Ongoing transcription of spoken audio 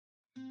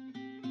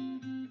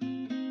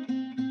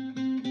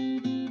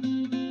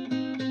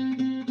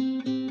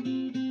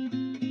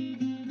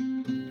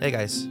Hey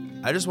guys,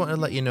 I just wanted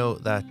to let you know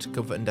that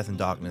Comfort in Death and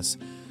Darkness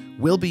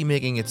will be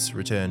making its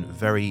return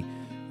very,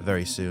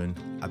 very soon.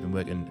 I've been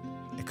working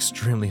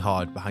extremely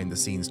hard behind the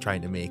scenes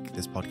trying to make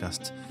this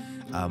podcast,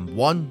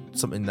 one,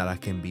 something that I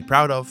can be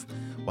proud of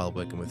while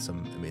working with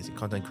some amazing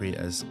content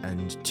creators,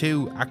 and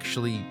two,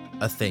 actually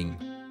a thing.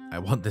 I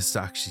want this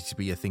to actually to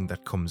be a thing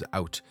that comes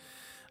out.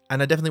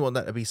 And I definitely want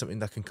that to be something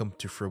that can come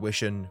to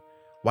fruition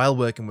while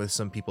working with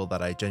some people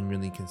that I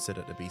genuinely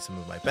consider to be some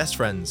of my best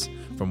friends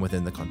from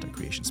within the content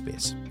creation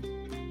space.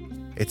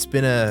 It's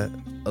been a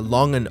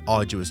long and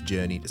arduous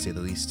journey, to say the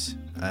least.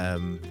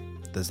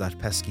 There's that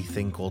pesky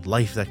thing called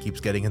life that keeps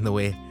getting in the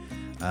way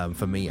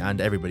for me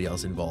and everybody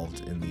else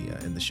involved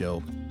in the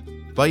show.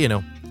 But you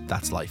know,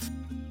 that's life.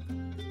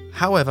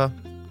 However,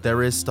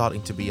 there is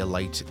starting to be a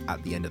light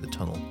at the end of the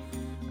tunnel,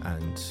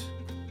 and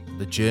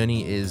the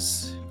journey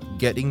is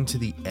getting to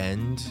the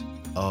end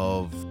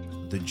of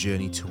the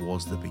journey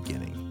towards the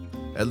beginning.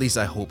 At least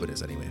I hope it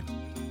is anyway.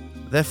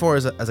 Therefore,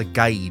 as a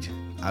guide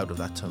out of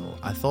that tunnel,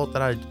 I thought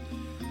that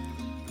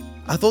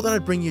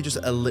I'd bring you just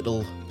a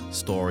little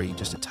story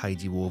just to tide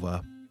you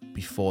over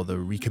before the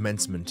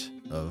recommencement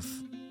of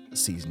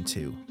season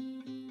 2.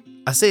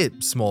 I say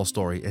small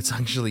story, it's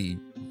actually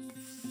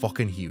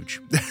fucking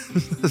huge.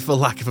 For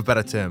lack of a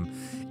better term,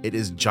 it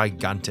is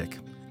gigantic.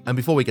 And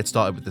before we get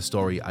started with the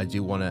story, I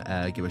do want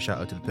to give a shout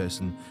out to the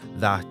person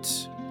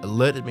that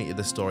alerted me to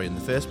this story in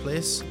the first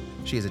place.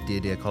 She is a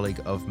dear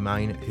colleague of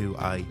mine who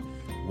I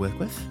work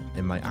with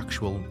in my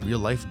actual real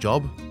life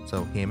job.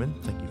 So Heyman,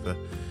 thank you for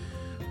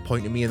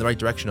pointing me in the right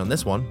direction on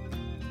this one.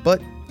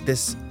 But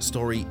this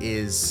story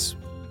is,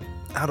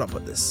 how do I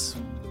put this?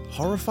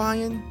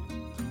 Horrifying?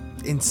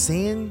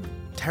 Insane?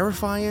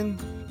 Terrifying?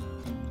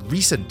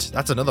 Recent.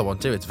 That's another one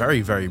too. It's very,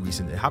 very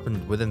recent. It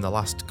happened within the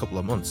last couple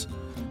of months.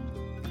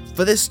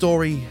 For this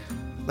story,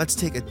 let's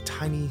take a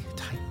tiny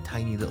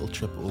little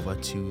trip over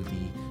to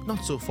the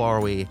not so far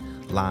away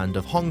land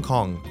of Hong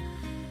Kong,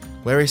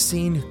 where a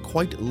scene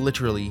quite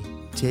literally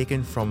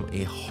taken from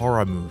a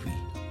horror movie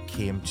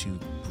came to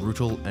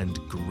brutal and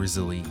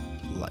grisly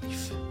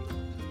life.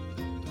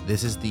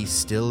 This is the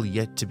still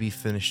yet to be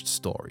finished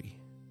story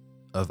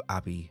of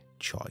Abby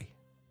Choi.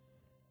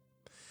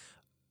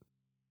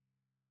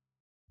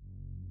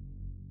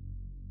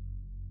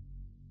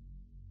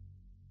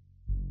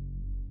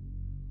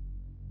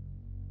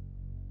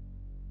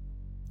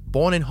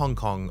 Born in Hong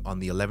Kong on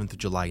the 11th of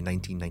July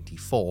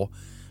 1994,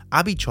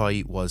 Abby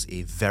Choi was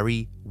a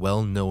very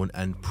well-known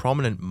and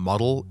prominent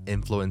model,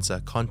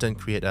 influencer, content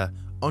creator,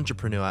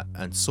 entrepreneur,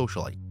 and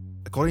socialite.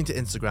 According to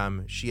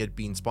Instagram, she had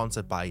been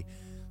sponsored by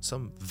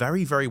some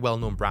very, very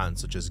well-known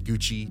brands such as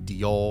Gucci,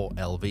 Dior,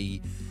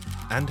 LV,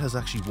 and has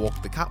actually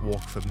walked the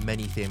catwalk for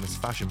many famous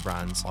fashion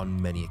brands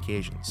on many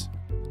occasions.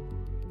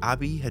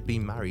 Abby had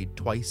been married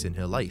twice in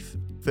her life,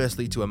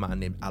 firstly to a man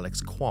named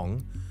Alex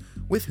Kwong,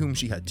 with whom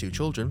she had 2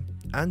 children,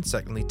 and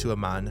secondly to a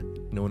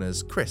man known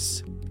as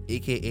Chris,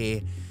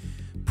 aka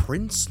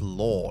Prince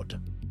Lord.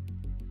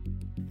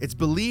 It's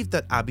believed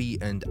that Abby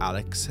and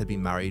Alex had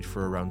been married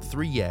for around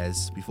 3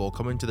 years before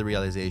coming to the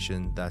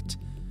realization that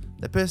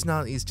their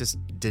personalities just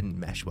didn't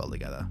mesh well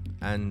together,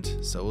 and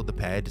so the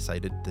pair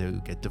decided to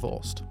get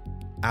divorced.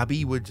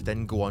 Abby would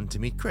then go on to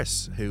meet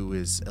Chris, who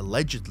is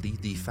allegedly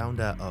the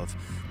founder of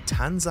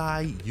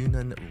Tanzai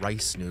Yunnan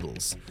rice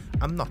noodles.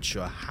 I'm not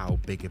sure how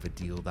big of a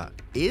deal that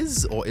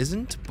is or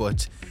isn't,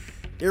 but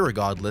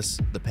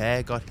irregardless, the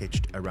pair got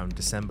hitched around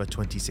December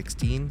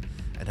 2016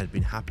 and had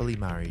been happily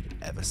married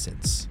ever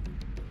since.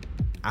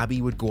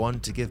 Abby would go on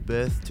to give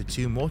birth to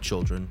 2 more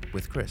children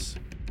with Chris.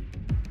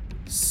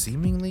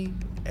 Seemingly,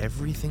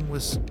 everything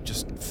was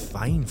just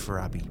fine for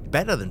Abby.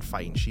 Better than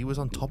fine. She was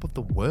on top of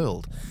the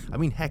world. I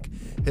mean, heck,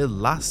 her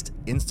last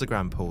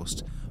Instagram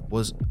post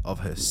was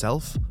of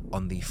herself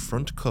on the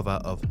front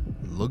cover of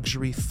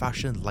luxury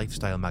fashion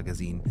lifestyle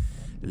magazine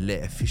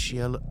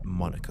L'Officiel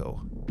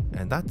Monaco.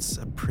 And that's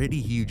a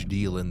pretty huge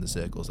deal in the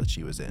circles that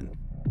she was in.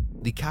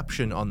 The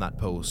caption on that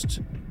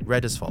post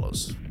read as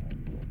follows: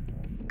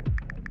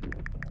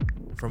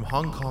 "From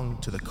Hong Kong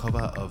to the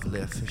cover of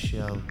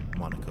L'Officiel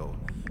Monaco,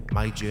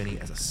 my journey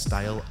as a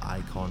style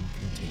icon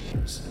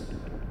continues.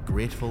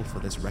 Grateful for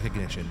this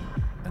recognition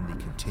and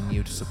the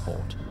continued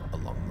support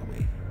along the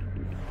way."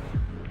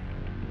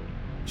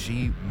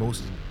 She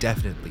most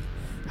definitely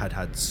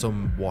had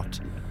somewhat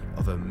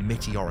of a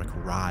meteoric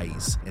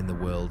rise in the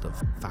world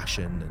of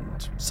fashion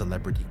and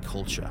celebrity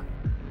culture.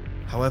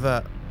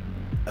 However,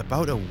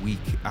 about a week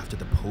after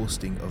the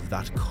posting of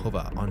that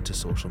cover onto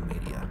social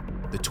media,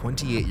 the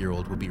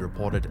 28-year-old would be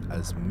reported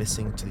as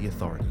missing to the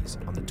authorities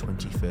on the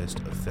 21st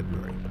of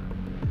February.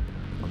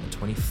 On the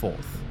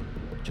 24th,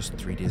 just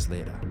 3 days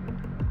later,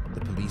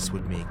 the police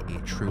would make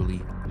a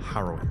truly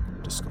harrowing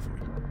discovery.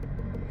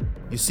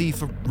 You see,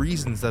 for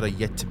reasons that are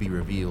yet to be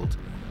revealed,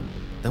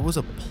 there was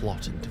a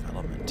plot in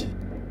development,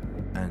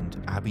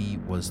 and Abby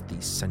was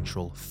the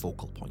central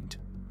focal point.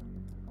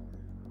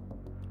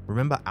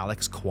 Remember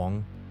Alex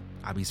Kwong,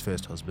 Abby's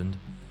first husband?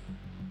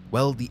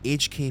 Well, the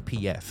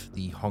HKPF,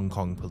 the Hong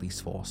Kong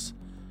police force,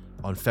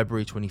 on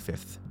February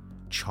 25th,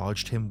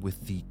 charged him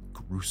with the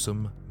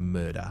gruesome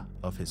murder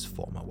of his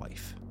former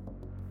wife.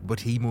 But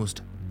he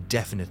most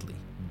definitely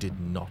did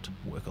not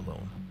work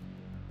alone.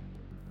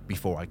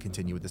 Before I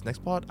continue with this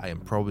next part, I am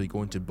probably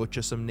going to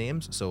butcher some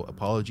names, so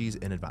apologies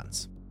in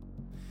advance.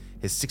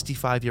 His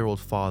 65-year-old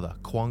father,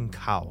 Kwong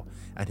Kao,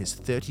 and his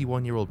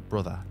 31-year-old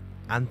brother,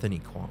 Anthony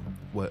Kwong,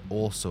 were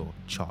also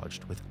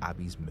charged with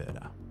Abby's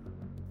murder.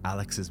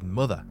 Alex's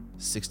mother,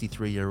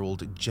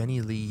 63-year-old Jenny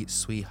Lee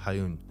Sui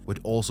Hyun, would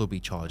also be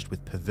charged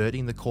with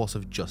perverting the course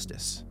of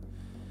justice.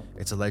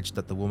 It's alleged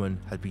that the woman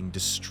had been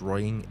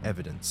destroying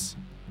evidence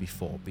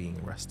before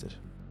being arrested.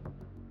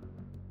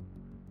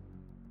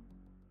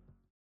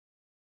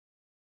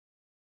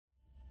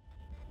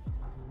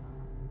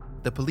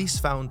 The police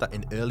found that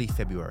in early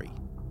February,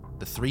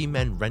 the three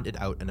men rented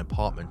out an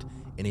apartment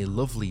in a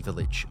lovely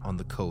village on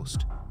the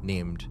coast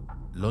named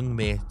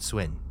Lungme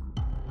Tsuen.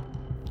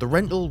 The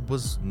rental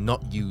was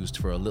not used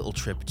for a little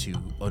trip to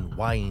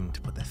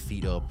unwind, put their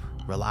feet up,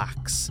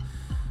 relax,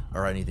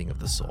 or anything of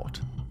the sort.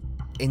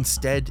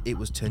 Instead, it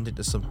was turned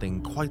into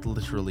something quite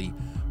literally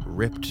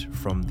ripped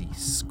from the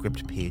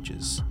script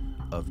pages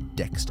of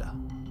Dexter.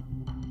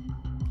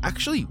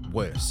 Actually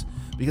worse,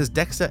 because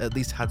Dexter at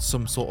least had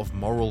some sort of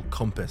moral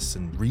compass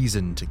and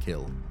reason to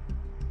kill.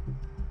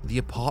 The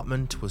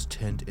apartment was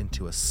turned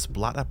into a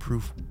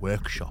splatter-proof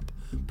workshop,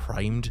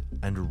 primed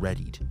and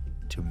readied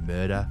to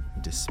murder,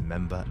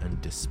 dismember,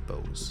 and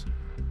dispose.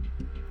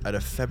 At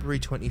a February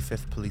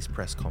 25th police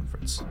press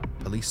conference,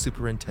 Police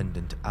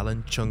Superintendent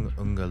Alan Chung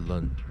Unga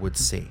Lun would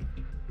say,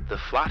 "The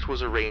flat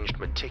was arranged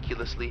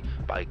meticulously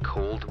by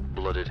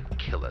cold-blooded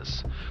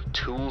killers.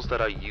 Tools that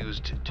are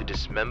used to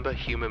dismember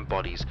human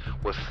bodies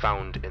were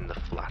found in the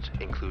flat,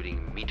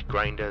 including meat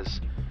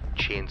grinders,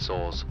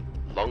 chainsaws,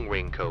 long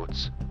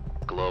raincoats,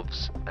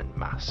 gloves, and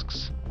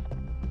masks.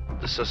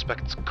 The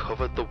suspects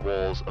covered the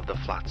walls of the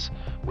flats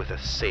with a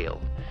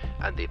sail,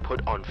 and they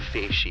put on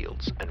face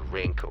shields and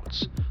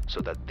raincoats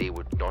so that they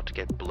would not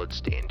get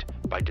bloodstained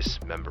by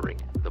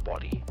dismembering the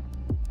body."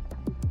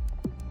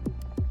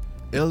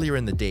 Earlier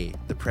in the day,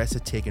 the press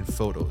had taken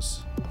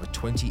photos of a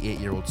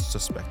 28-year-old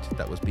suspect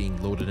that was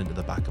being loaded into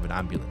the back of an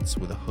ambulance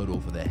with a hood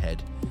over their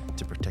head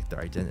to protect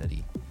their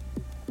identity.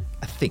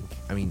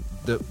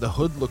 The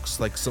hood looks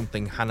like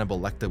something Hannibal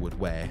Lecter would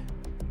wear.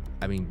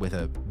 With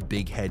a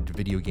big head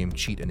video game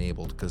cheat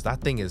enabled, because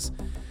that thing is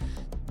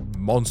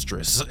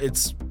monstrous.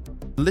 It's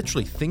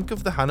literally, think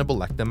of the Hannibal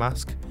Lecter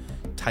mask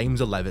times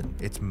 11.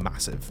 It's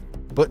massive.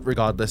 But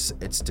regardless,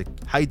 it's to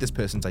hide this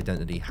person's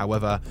identity.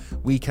 However,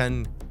 we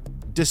can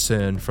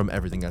discern from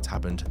everything that's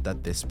happened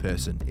that this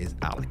person is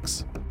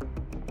Alex.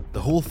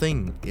 The whole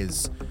thing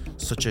is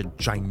such a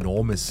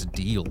ginormous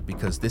deal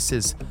because this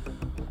is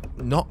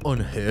not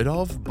unheard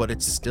of, but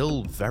it's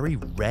still very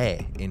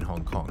rare in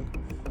Hong Kong.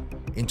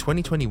 In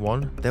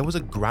 2021, there was a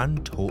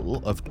grand total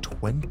of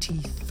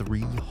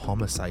 23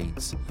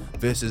 homicides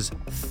versus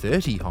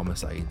 30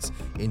 homicides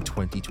in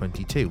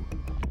 2022.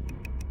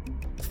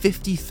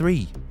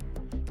 53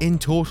 in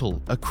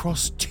total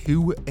across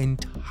 2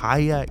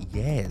 entire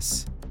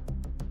years.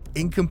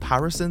 In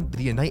comparison,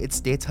 the United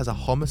States has a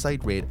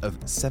homicide rate of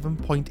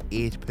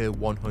 7.8 per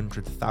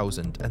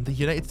 100,000, and the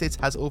United States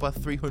has over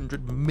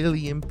 300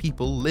 million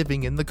people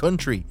living in the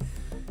country.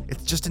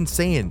 It's just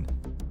insane.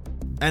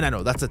 And I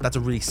know that's a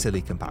really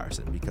silly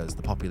comparison because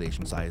the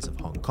population size of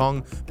Hong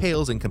Kong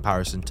pales in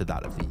comparison to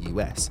that of the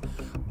US.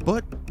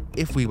 But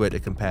if we were to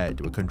compare it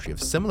to a country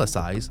of similar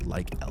size,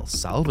 like El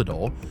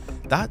Salvador,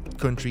 that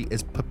country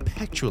is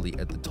perpetually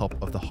at the top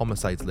of the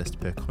homicides list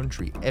per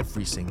country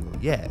every single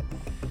year.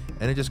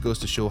 And it just goes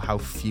to show how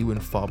few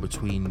and far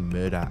between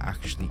murder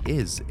actually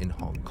is in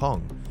Hong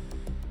Kong.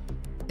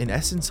 In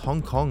essence,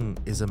 Hong Kong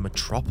is a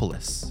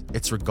metropolis.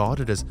 It's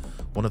regarded as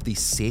one of the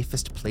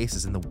safest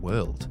places in the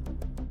world.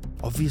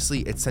 Obviously,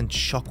 it sent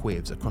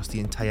shockwaves across the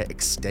entire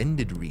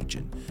extended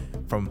region,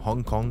 from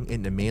Hong Kong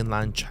into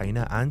mainland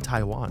China and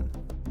Taiwan.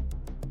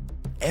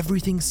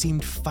 Everything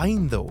seemed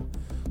fine though,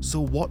 so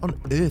what on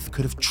earth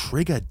could have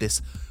triggered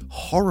this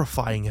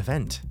horrifying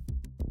event?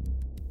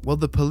 Well,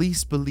 the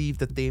police believe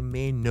that they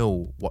may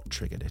know what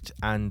triggered it,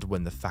 and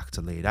when the facts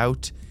are laid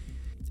out,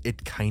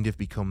 it kind of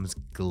becomes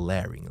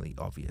glaringly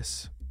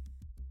obvious.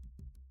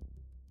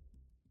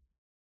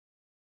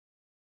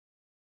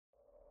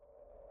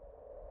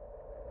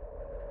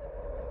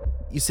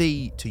 You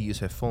see, to use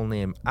her full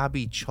name,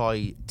 Abby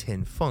Choi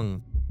Tin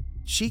Fung,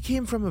 she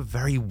came from a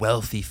very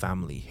wealthy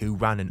family who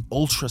ran an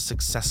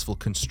ultra-successful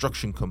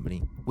construction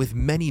company with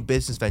many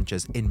business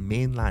ventures in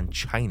mainland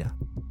China.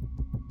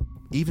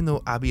 Even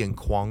though Abby and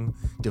Kwong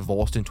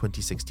divorced in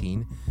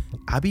 2016,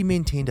 Abby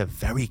maintained a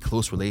very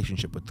close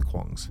relationship with the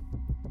Kwongs.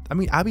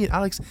 Abby and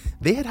Alex,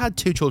 they had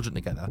 2 children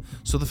together,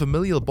 so the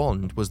familial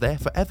bond was there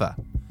forever.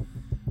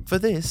 For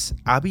this,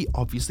 Abby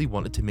obviously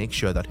wanted to make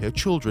sure that her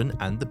children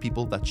and the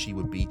people that she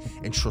would be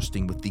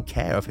entrusting with the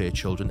care of her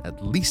children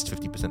at least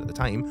 50% of the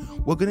time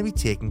were going to be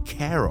taken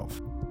care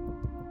of.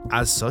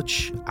 As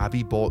such,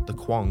 Abby bought the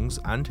Kwongs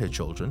and her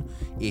children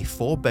a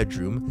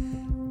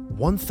 4-bedroom,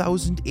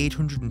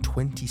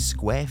 1,820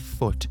 square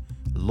foot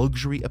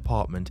luxury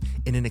apartment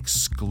in an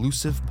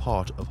exclusive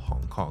part of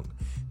Hong Kong,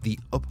 the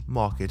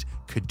upmarket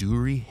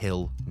Kadoorie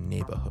Hill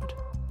neighborhood.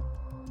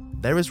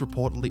 There is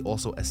reportedly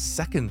also a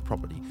second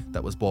property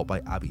that was bought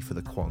by Abby for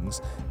the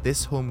Kwongs,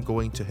 this home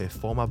going to her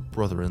former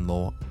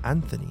brother-in-law,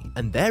 Anthony,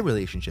 and their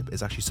relationship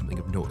is actually something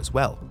of note as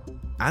well.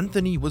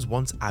 Anthony was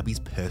once Abby's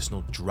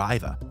personal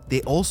driver.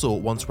 They also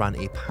once ran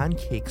a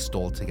pancake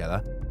stall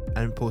together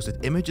and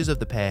posted images of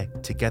the pair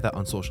together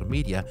on social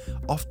media,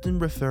 often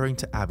referring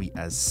to Abby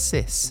as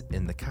sis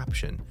in the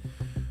caption,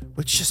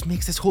 which just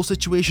makes this whole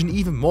situation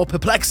even more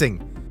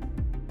perplexing.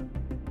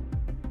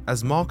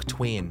 As Mark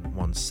Twain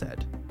once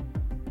said,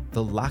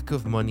 "The lack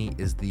of money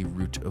is the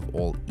root of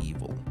all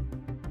evil."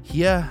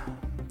 Here,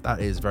 that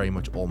is very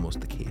much almost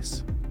the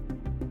case.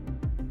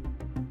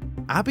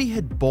 Abby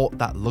had bought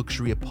that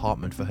luxury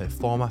apartment for her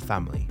former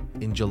family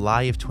in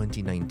July of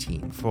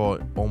 2019 for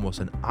almost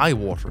an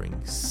eye-watering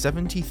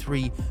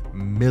 73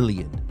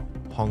 million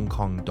Hong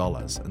Kong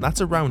dollars, and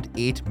that's around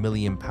 £8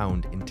 million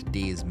in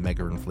today's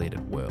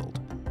mega-inflated world.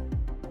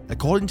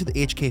 According to the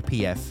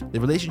HKPF, the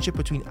relationship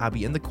between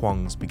Abby and the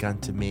Kwongs began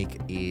to make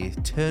a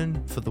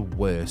turn for the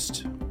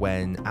worst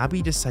when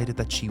Abby decided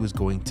that she was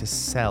going to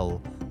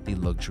sell the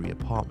luxury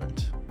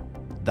apartment.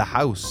 The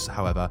house,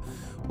 however,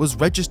 was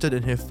registered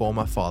in her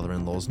former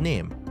father-in-law's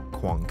name,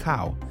 Kwong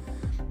Kao.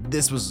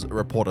 This was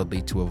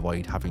reportedly to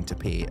avoid having to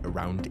pay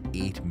around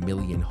 8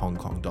 million Hong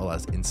Kong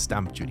dollars in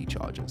stamp duty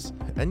charges.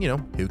 And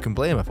who can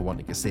blame her for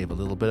wanting to save a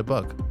little bit of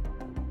buck?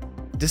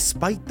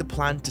 Despite the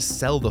plan to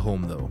sell the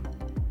home though,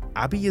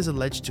 Abby is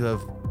alleged to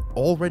have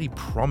already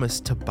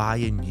promised to buy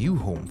a new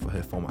home for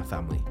her former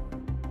family.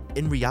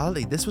 In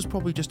reality, this was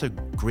probably just a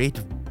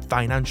great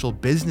financial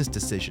business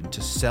decision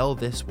to sell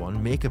this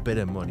one, make a bit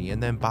of money,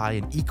 and then buy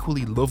an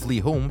equally lovely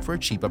home for a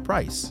cheaper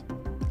price.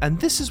 And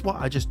this is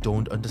what I just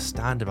don't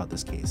understand about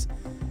this case.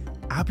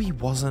 Abby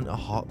wasn't a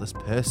heartless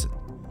person.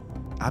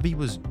 Abby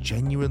was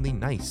genuinely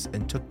nice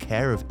and took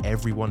care of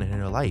everyone in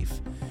her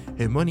life.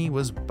 Her money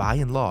was, by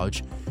and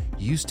large,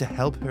 used to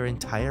help her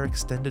entire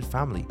extended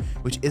family,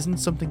 which isn't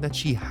something that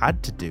she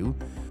had to do,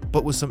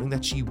 but was something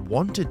that she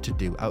wanted to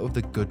do out of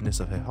the goodness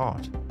of her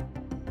heart.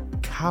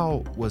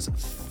 Kao was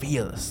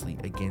fearlessly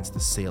against the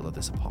sale of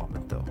this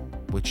apartment though,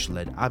 which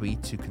led Abby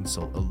to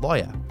consult a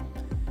lawyer.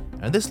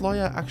 And this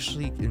lawyer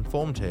actually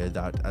informed her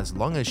that as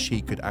long as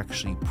she could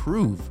actually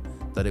prove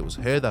that it was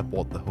her that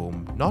bought the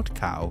home, not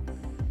Kao,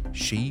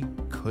 she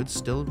could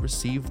still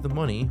receive the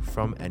money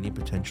from any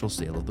potential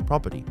sale of the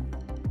property.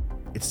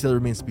 It still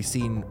remains to be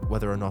seen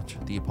whether or not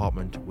the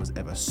apartment was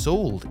ever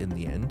sold in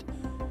the end.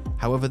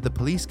 However, the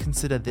police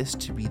consider this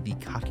to be the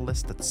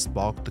catalyst that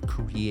sparked the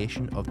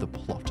creation of the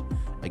plot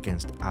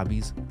against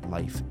Abby's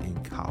life in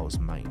Kao's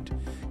mind.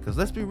 Because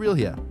let's be real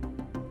here,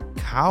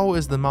 Kao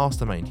is the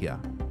mastermind here,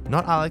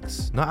 not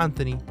Alex, not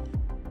Anthony.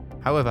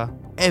 However,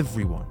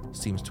 everyone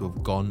seems to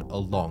have gone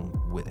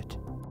along with it.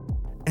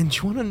 And do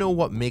you want to know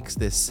what makes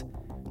this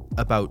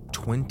about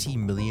 20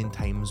 million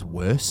times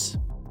worse?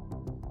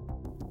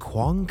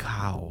 Kwong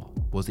Kao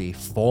was a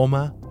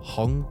former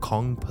Hong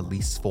Kong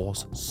police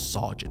force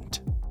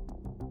sergeant.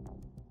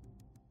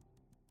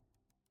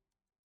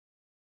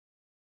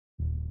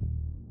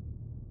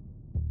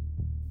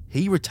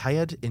 He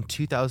retired in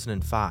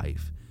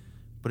 2005,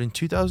 but in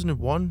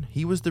 2001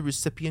 he was the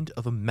recipient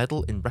of a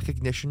medal in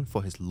recognition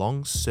for his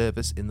long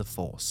service in the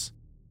force.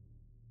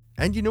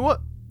 And you know what?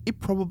 It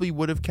probably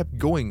would have kept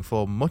going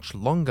for much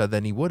longer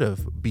than he would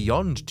have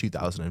beyond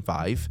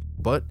 2005,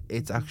 but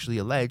it's actually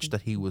alleged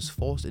that he was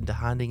forced into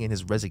handing in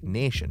his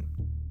resignation.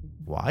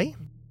 Why?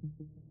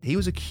 He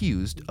was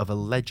accused of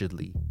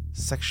allegedly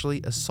sexually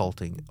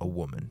assaulting a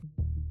woman.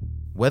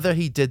 Whether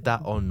he did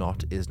that or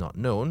not is not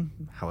known,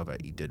 however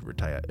he did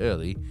retire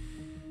early.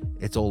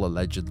 It's all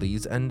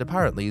allegedlys and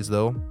apparentlys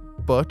though,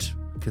 but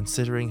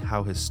considering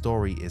how his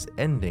story is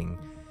ending,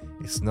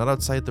 it's not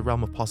outside the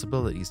realm of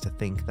possibilities to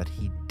think that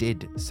he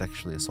did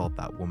sexually assault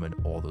that woman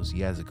all those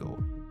years ago.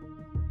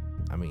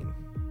 I mean,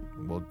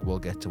 we'll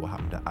get to what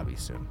happened to Abby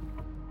soon.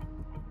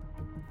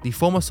 The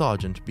former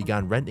sergeant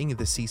began renting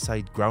the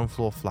seaside ground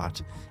floor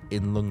flat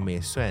in Lung Mei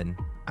Tsuen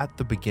at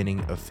the beginning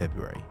of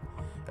February,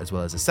 as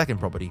well as a second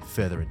property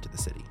further into the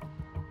city.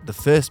 The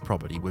first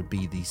property would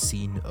be the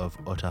scene of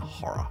utter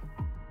horror.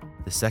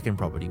 The second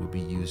property would be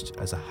used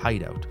as a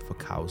hideout for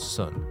Kao's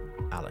son,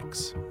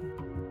 Alex.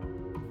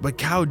 But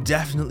Kao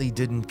definitely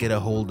didn't get a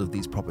hold of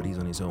these properties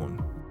on his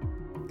own.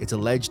 It's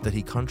alleged that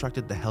he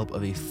contracted the help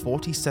of a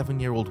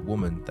 47-year-old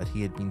woman that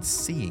he had been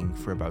seeing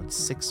for about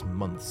 6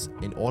 months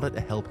in order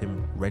to help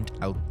him rent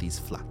out these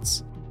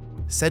flats.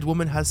 Said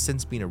woman has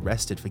since been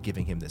arrested for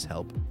giving him this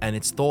help, and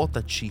it's thought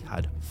that she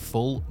had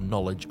full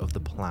knowledge of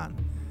the plan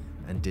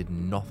and did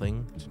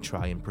nothing to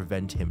try and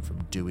prevent him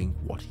from doing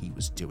what he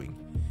was doing,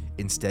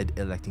 instead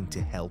electing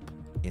to help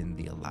in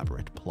the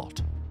elaborate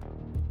plot.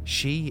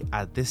 She,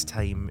 at this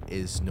time,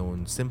 is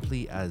known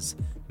simply as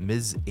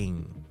Ms.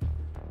 Ng,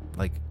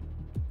 like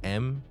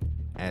MS-N-G.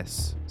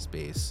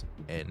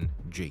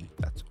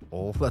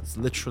 That's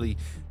literally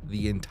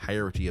the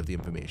entirety of the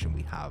information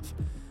we have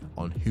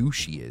on who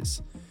she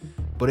is.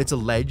 But it's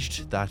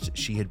alleged that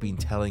she had been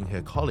telling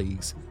her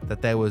colleagues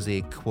that there was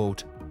a,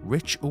 quote,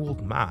 rich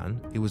old man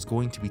who was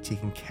going to be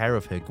taking care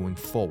of her going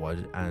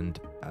forward, and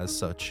as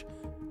such,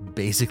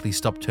 basically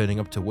stopped turning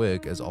up to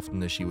work as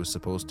often as she was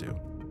supposed to.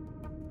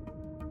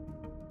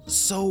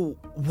 So,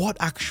 what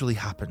actually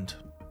happened?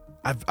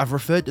 I've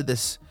referred to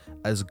this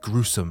as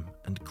gruesome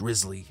and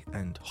grisly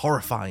and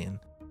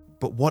horrifying,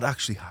 but what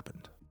actually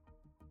happened?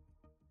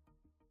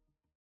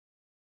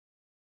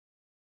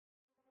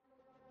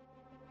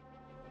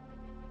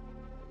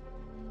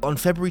 On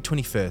February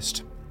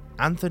 21st,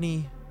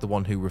 Anthony, the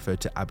one who referred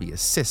to Abby as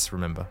Sis,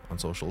 remember, on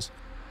socials,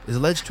 is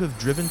alleged to have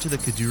driven to the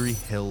Kaduri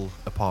Hill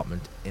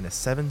apartment in a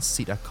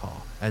 7-seater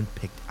car and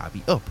picked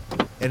Abby up.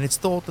 And it's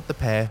thought that the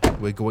pair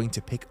were going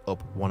to pick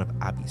up one of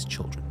Abby's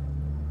children.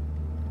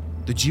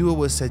 The duo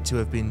was said to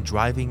have been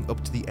driving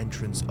up to the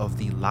entrance of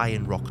the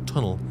Lion Rock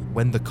Tunnel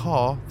when the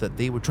car that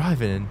they were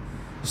driving in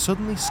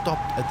suddenly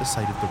stopped at the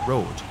side of the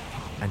road,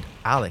 and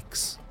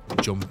Alex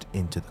jumped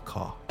into the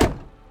car.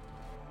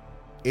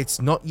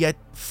 It's not yet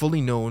fully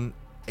known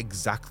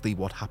exactly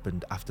what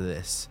happened after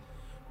this,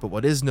 but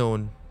what is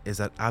known is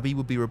that Abby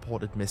would be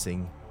reported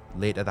missing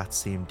later that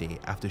same day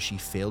after she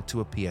failed to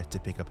appear to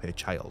pick up her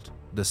child,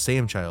 the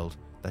same child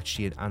that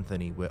she and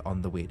Anthony were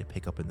on the way to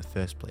pick up in the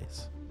first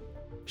place.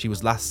 She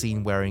was last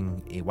seen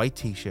wearing a white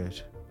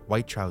t-shirt,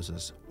 white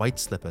trousers, white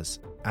slippers,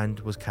 and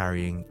was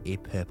carrying a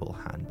purple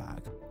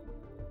handbag.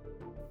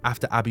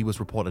 After Abby was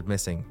reported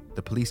missing,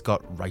 the police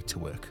got right to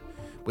work,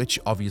 which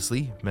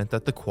obviously meant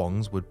that the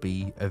Kwongs would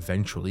be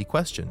eventually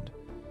questioned.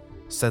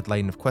 Said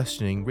line of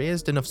questioning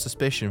raised enough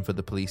suspicion for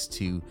the police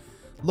to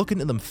look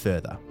into them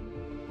further.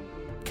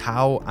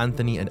 Kao,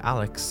 Anthony, and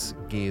Alex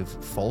gave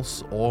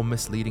false or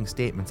misleading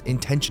statements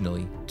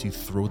intentionally to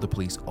throw the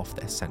police off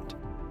their scent.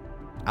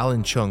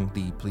 Alan Chung,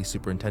 the police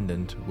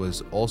superintendent,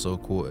 was also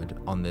quoted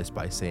on this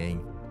by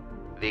saying,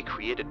 "They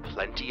created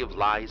plenty of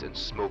lies and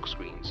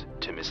smokescreens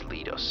to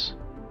mislead us."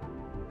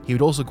 He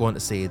would also go on to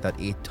say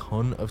that a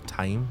ton of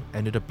time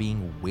ended up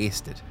being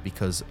wasted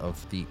because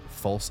of the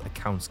false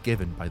accounts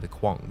given by the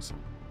Kwongs.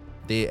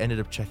 They ended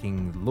up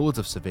checking loads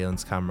of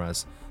surveillance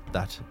cameras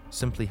that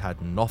simply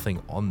had nothing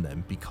on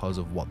them because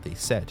of what they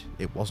said.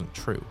 It wasn't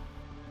true.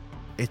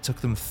 It took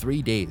them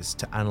 3 days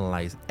to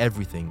analyze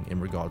everything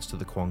in regards to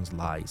the Kwongs'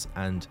 lies,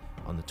 and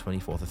on the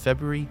 24th of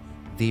February,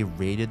 they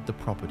raided the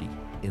property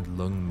in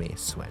Lung Mae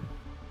Suen.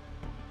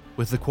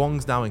 With the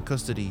Kwongs now in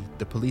custody,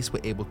 the police were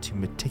able to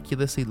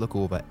meticulously look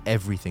over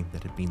everything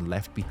that had been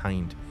left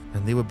behind,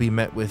 and they would be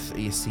met with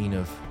a scene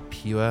of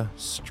pure,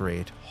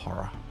 straight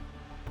horror.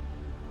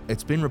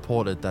 It's been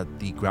reported that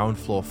the ground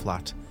floor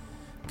flat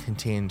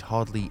contained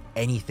hardly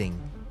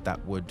anything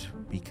that would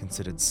be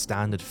considered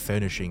standard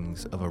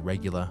furnishings of a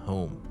regular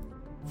home.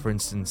 For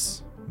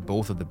instance,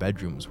 both of the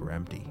bedrooms were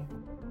empty.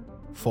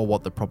 For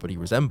what the property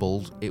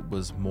resembled, it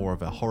was more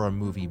of a horror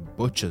movie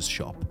butcher's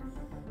shop,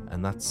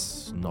 and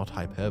that's not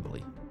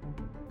hyperbole.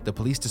 The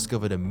police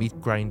discovered a meat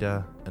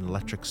grinder, an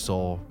electric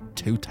saw,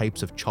 2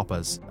 types of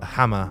choppers, a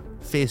hammer,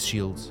 face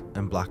shields,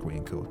 and black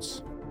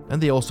raincoats.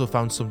 And they also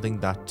found something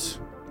that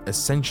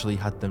essentially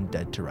had them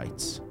dead to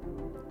rights: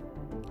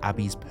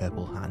 Abby's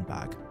purple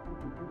handbag.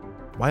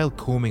 While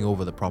combing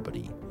over the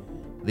property,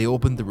 they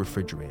opened the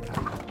refrigerator.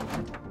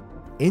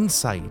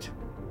 Inside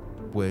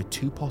were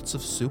 2 pots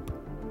of soup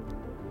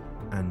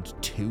and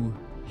 2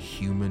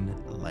 human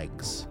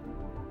legs.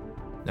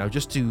 Now,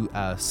 just to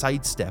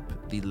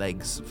sidestep the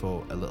legs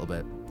for a little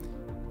bit,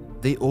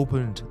 they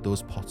opened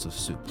those pots of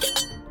soup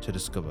to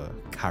discover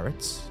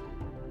carrots,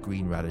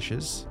 green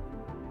radishes,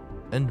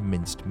 and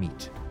minced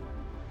meat.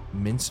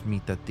 Minced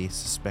meat that they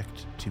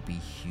suspect to be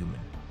human.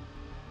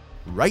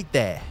 Right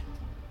there,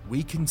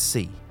 we can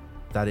see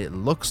that it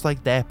looks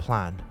like their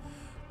plan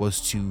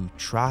was to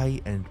try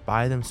and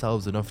buy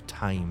themselves enough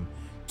time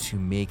to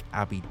make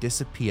Abby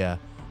disappear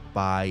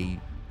by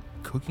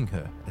cooking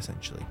her,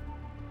 essentially.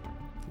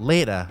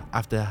 Later,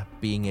 after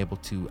being able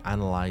to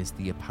analyze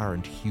the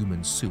apparent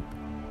human soup,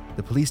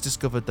 the police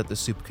discovered that the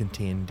soup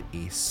contained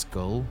a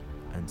skull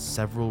and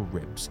several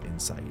ribs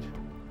inside.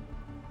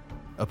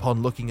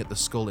 Upon looking at the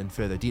skull in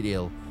further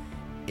detail,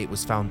 it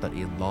was found that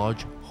a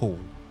large hole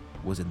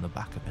was in the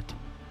back of it.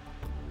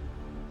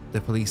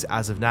 The police,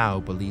 as of now,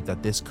 believe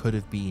that this could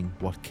have been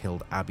what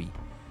killed Abby,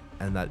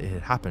 and that it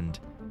had happened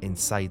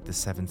inside the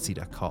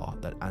 7-seater car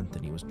that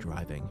Anthony was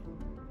driving.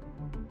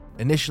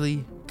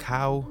 Initially,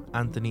 Kao,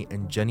 Anthony,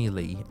 and Jenny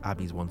Lee,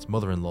 Abby's once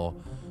mother-in-law,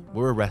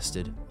 were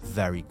arrested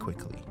very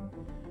quickly.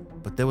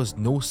 But there was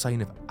no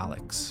sign of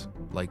Alex,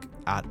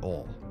 at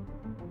all.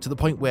 To the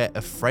point where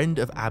a friend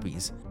of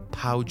Abby's,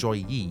 Pao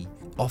Joy Yi,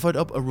 offered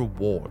up a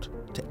reward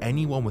to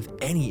anyone with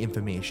any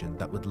information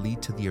that would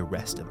lead to the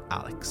arrest of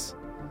Alex.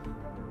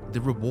 The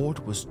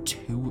reward was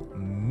 2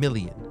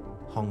 million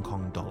Hong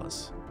Kong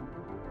dollars.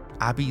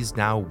 Abby's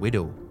now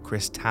widow,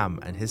 Chris Tam,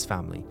 and his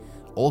family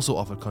also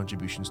offered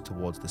contributions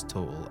towards this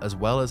total, as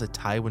well as a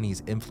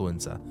Taiwanese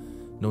influencer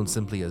known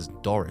simply as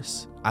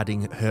Doris,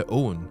 adding her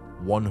own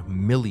 1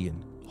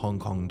 million Hong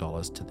Kong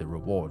dollars to the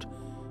reward,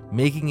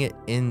 making it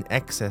in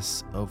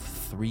excess of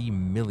 3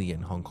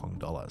 million Hong Kong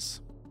dollars.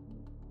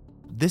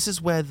 This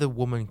is where the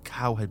woman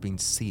Cow had been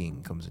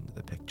seeing comes into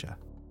the picture.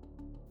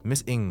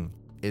 Miss Ng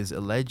is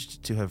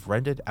alleged to have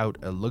rented out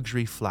a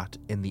luxury flat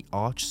in the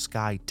Arch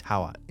Sky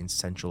Tower in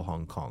central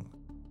Hong Kong.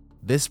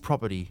 This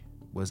property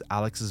was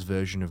Alex's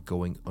version of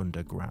going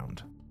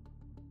underground.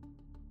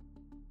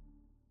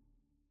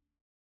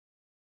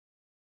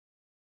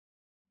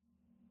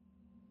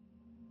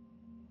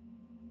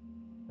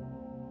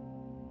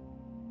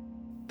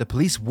 The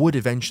police would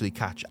eventually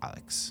catch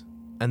Alex,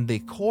 and they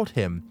caught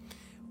him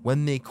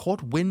when they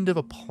caught wind of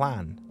a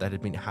plan that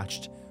had been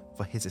hatched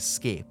for his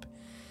escape.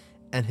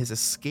 And his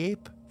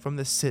escape from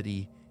the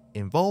city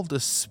involved a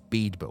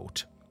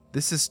speedboat.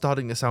 This is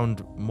starting to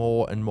sound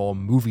more and more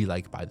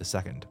movie-like by the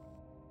second.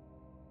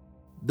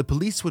 The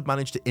police would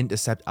manage to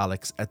intercept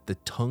Alex at the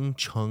Tung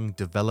Chung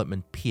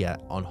Development Pier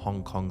on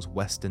Hong Kong's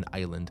western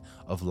island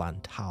of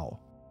Lantau.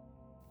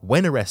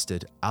 When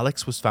arrested,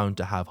 Alex was found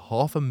to have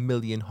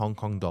 $500,000 Hong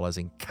Kong dollars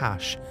in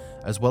cash,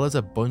 as well as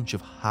a bunch of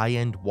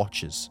high-end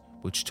watches,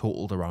 which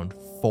totaled around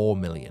 $4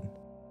 million.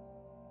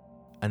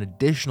 An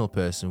additional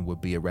person would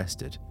be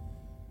arrested.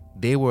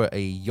 They were a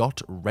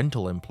yacht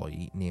rental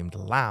employee named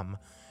Lam,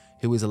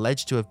 who was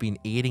alleged to have been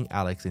aiding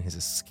Alex in his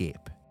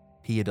escape.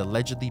 He had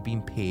allegedly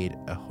been paid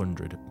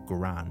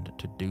 $100,000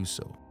 to do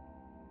so.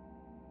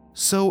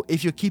 So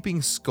if you're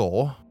keeping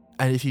score,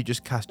 and if you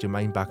just cast your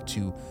mind back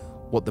to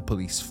what the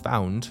police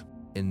found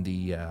in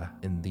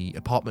the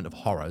apartment of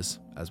horrors,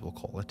 as we'll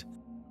call it,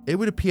 it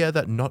would appear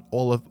that not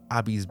all of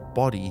Abby's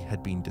body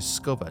had been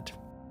discovered.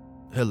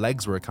 Her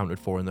legs were accounted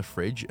for in the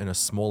fridge, and a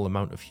small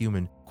amount of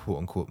human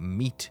quote-unquote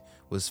meat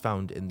was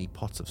found in the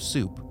pots of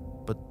soup,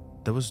 but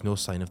there was no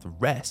sign of the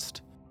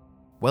rest.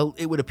 Well,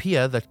 it would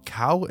appear that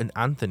Cow and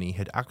Anthony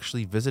had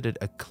actually visited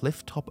a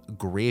clifftop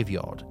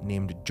graveyard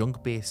named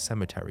Junk Bay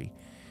Cemetery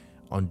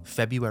on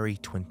February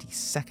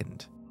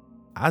 22nd.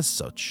 As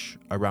such,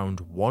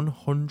 around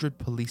 100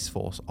 police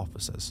force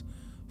officers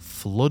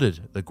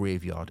flooded the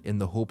graveyard in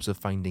the hopes of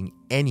finding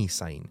any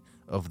sign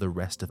of the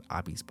rest of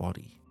Abby's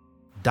body.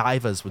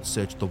 Divers would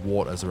search the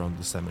waters around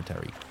the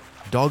cemetery.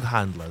 Dog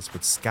handlers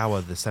would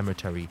scour the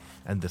cemetery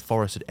and the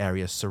forested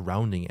area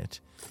surrounding it,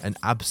 and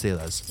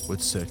abseilers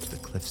would search the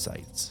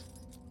cliffsides.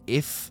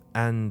 If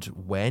and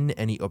when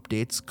any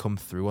updates come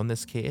through on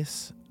this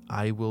case,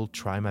 I will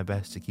try my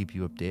best to keep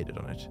you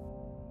updated on it.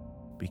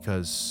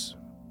 Because,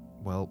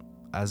 well,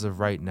 as of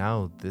right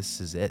now, this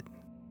is it.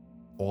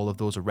 All of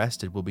those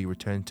arrested will be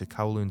returned to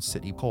Kowloon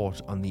City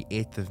Court on the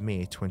 8th of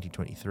May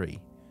 2023,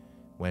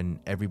 when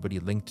everybody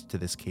linked to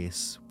this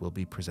case will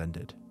be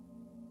presented.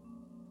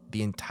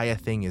 The entire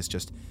thing is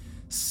just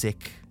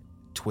sick,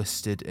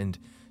 twisted, and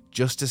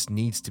justice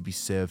needs to be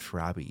served for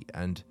Abby,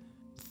 and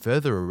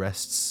further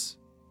arrests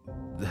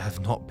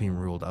have not been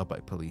ruled out by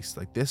police.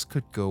 Like, this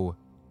could go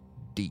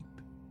deep.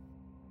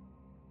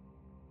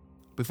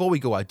 Before we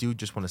go, I do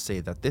just want to say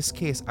that this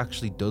case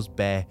actually does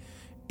bear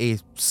a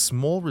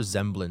small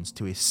resemblance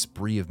to a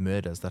spree of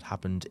murders that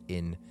happened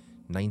in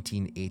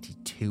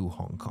 1982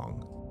 Hong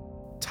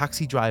Kong.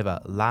 Taxi driver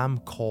Lam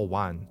Kor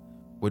Wan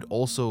would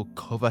also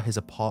cover his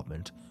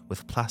apartment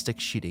with plastic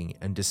sheeting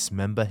and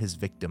dismember his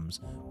victims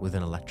with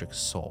an electric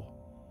saw.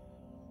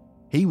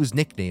 He was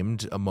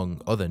nicknamed, among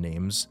other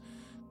names,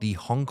 the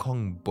Hong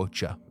Kong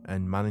Butcher,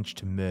 and managed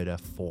to murder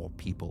 4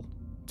 people.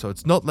 So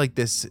it's not like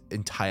this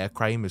entire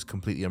crime is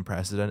completely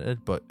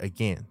unprecedented, but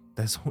again,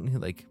 there's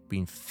only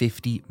been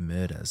 50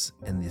 murders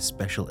in the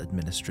Special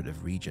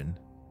Administrative Region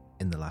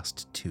in the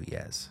last 2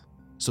 years.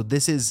 So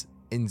this is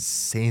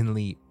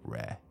insanely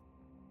rare.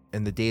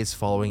 In the days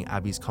following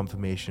Abby's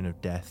confirmation of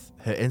death,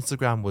 her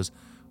Instagram was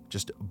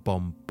just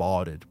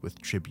bombarded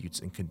with tributes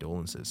and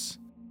condolences.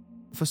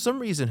 For some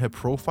reason, her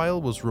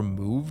profile was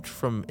removed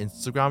from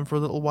Instagram for a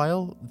little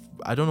while.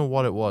 I don't know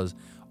what it was.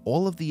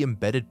 All of the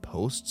embedded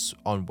posts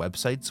on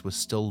websites were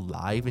still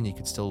live and you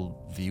could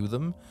still view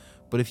them.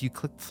 But if you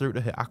clicked through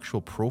to her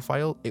actual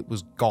profile, it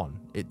was gone.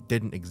 It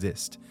didn't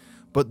exist.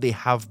 But they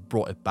have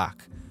brought it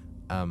back,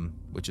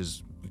 which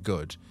is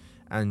good.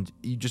 And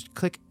you just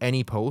click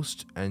any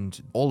post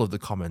and all of the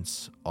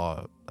comments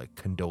are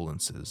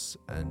condolences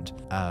and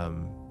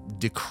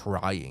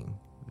decrying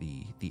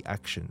the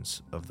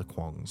actions of the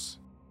Kwongs.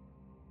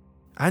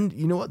 And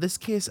you know what? This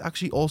case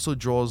actually also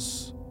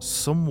draws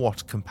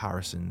somewhat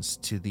comparisons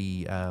to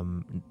the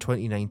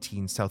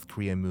 2019 South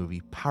Korean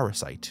movie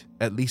Parasite,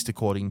 at least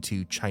according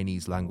to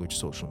Chinese language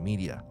social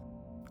media.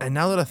 And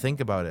now that I think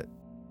about it,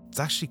 it's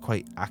actually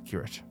quite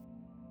accurate.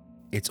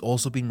 It's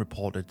also been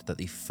reported that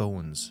the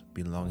phones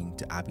belonging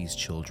to Abby's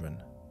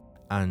children,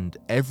 and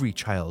every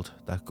child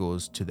that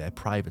goes to their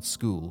private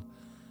school,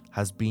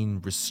 has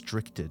been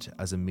restricted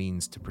as a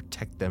means to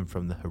protect them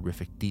from the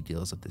horrific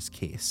details of this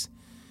case.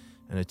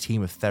 And a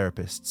team of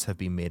therapists have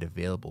been made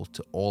available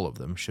to all of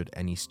them should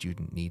any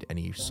student need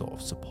any sort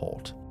of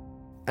support.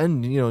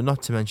 And,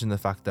 not to mention the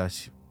fact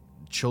that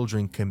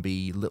children can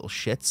be little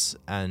shits,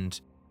 and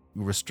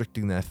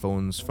restricting their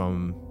phones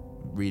from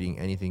reading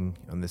anything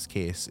on this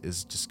case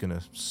is just going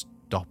to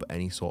stop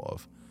any sort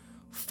of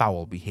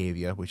foul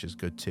behavior, which is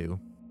good too.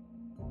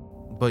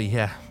 But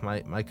yeah,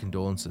 my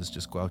condolences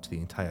just go out to the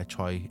entire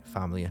Choi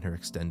family and her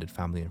extended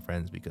family and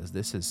friends, because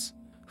this is,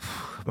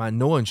 man,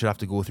 no one should have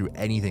to go through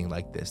anything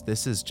like this.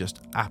 This is just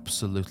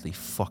absolutely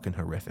fucking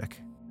horrific.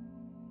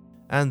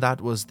 And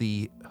that was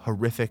the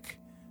horrific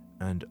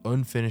and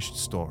unfinished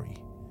story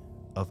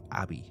of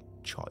Abby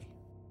Choi.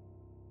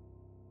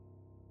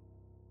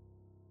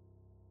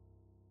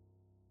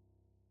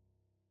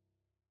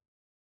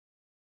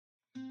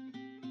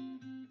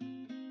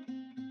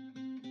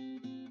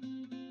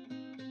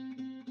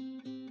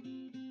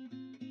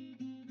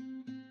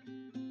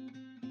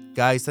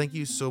 Guys, thank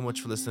you so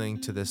much for listening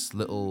to this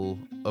little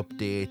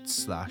update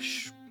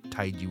 /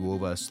 tide you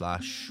over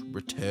 /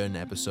 return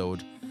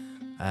episode.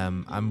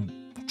 I'm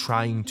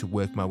trying to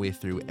work my way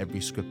through every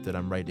script that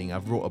I'm writing.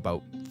 I've wrote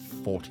about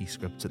 40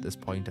 scripts at this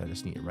point. I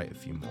just need to write a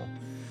few more.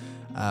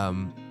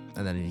 And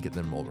then I need to get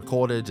them all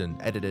recorded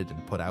and edited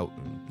and put out.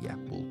 And yeah,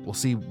 we'll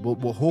see.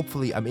 We'll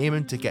hopefully, I'm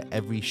aiming to get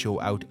every show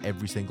out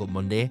every single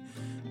Monday.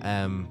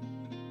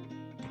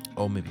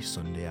 Or maybe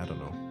Sunday, I don't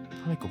know.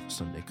 I might go for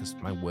Sunday because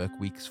my work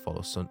weeks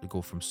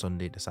go from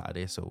Sunday to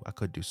Saturday, so I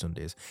could do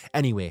Sundays.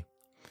 Anyway,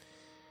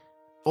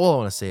 all I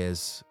want to say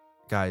is,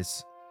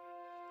 guys,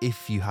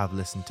 if you have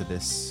listened to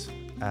this,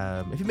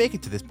 if you make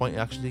it to this point,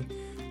 actually,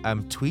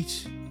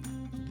 tweet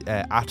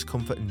at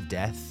Comfort and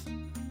Death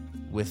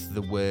with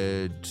the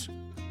word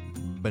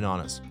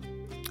bananas,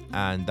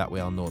 and that way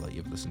I'll know that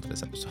you've listened to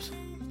this episode.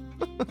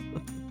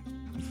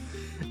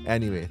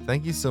 Anyway,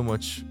 thank you so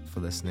much for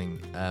listening.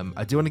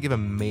 I do want to give a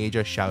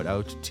major shout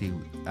out to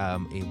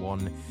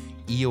A1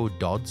 EO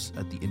Dodds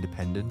at The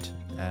Independent.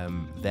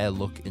 Their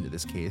look into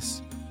this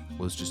case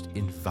was just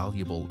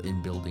invaluable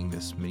in building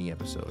this mini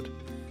episode.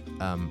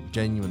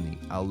 Genuinely,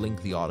 I'll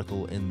link the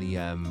article in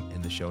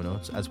the show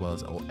notes, as well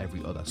as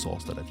every other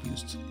source that I've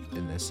used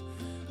in this.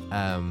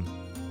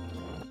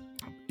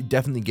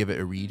 Definitely give it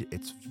a read.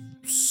 It's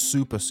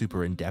super,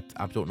 super in depth.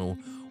 I don't know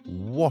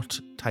what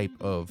type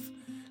of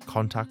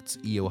contacts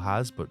EO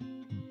has, but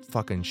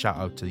fucking shout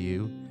out to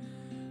you.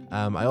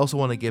 I also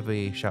want to give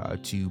a shout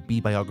out to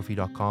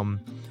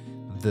bbiography.com,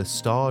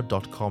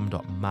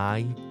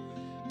 thestar.com.my,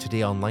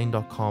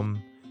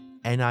 todayonline.com,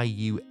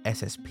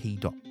 niussp.org,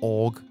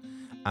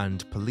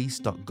 and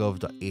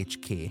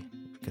police.gov.hk,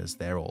 because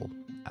they're all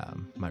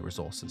my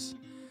resources.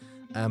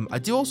 I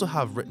do also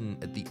have written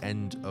at the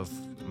end of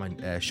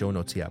my show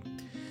notes here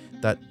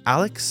that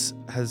Alex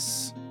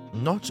has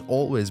not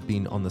always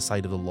been on the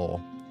side of the law,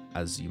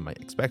 as you might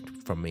expect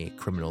from a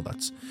criminal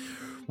that's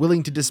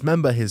willing to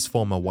dismember his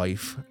former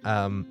wife.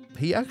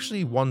 He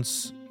actually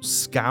once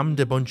scammed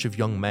a bunch of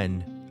young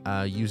men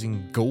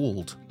using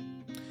gold.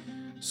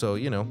 So,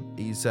 you know,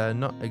 he's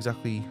not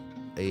exactly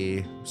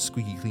a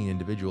squeaky clean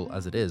individual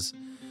as it is.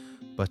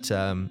 But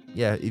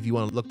yeah, if you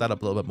want to look that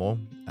up a little bit more,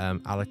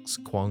 Alex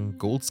Kwong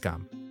Gold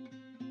Scam.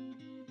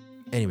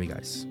 Anyway,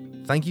 guys,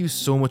 thank you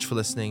so much for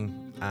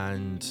listening,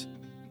 and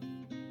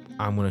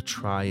I'm going to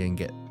try and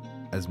get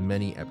as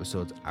many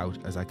episodes out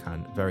as I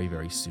can very,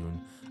 very soon.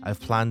 I've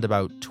planned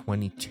about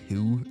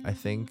 22, I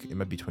think. It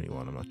might be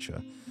 21, I'm not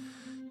sure.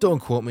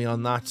 Don't quote me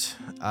on that.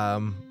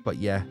 But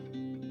yeah,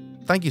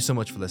 thank you so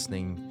much for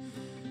listening.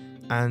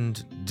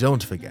 And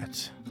don't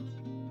forget,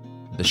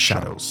 the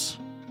shadows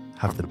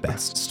have the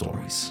best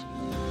stories.